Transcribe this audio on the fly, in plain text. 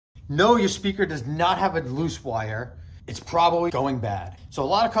know your speaker does not have a loose wire, it's probably going bad. So a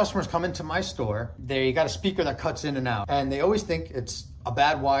lot of customers come into my store, they got a speaker that cuts in and out, and they always think it's a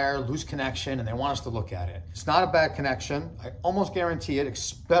bad wire, loose connection, and they want us to look at it. It's not a bad connection. I almost guarantee it,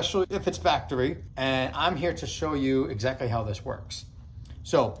 especially if it's factory, and I'm here to show you exactly how this works.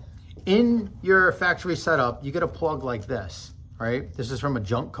 So in your factory setup, you get a plug like this, right? This is from a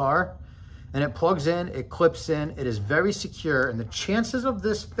junk car, and it plugs in, it clips in, it is very secure, and the chances of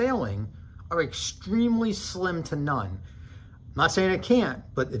this failing are extremely slim to none. I'm not saying it can't,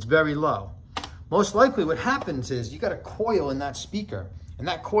 but it's very low. Most likely what happens is you got a coil in that speaker, and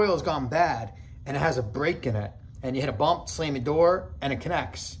that coil has gone bad, and it has a break in it, and you hit a bump, slam a door, and it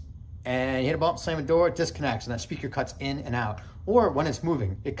connects. And you hit a bump, slam a door, it disconnects, and that speaker cuts in and out. Or when it's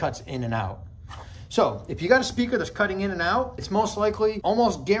moving, it cuts in and out. So if you got a speaker that's cutting in and out, it's most likely,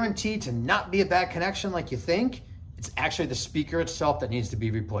 almost guaranteed to not be a bad connection like you think. It's actually the speaker itself that needs to be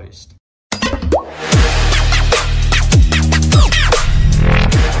replaced.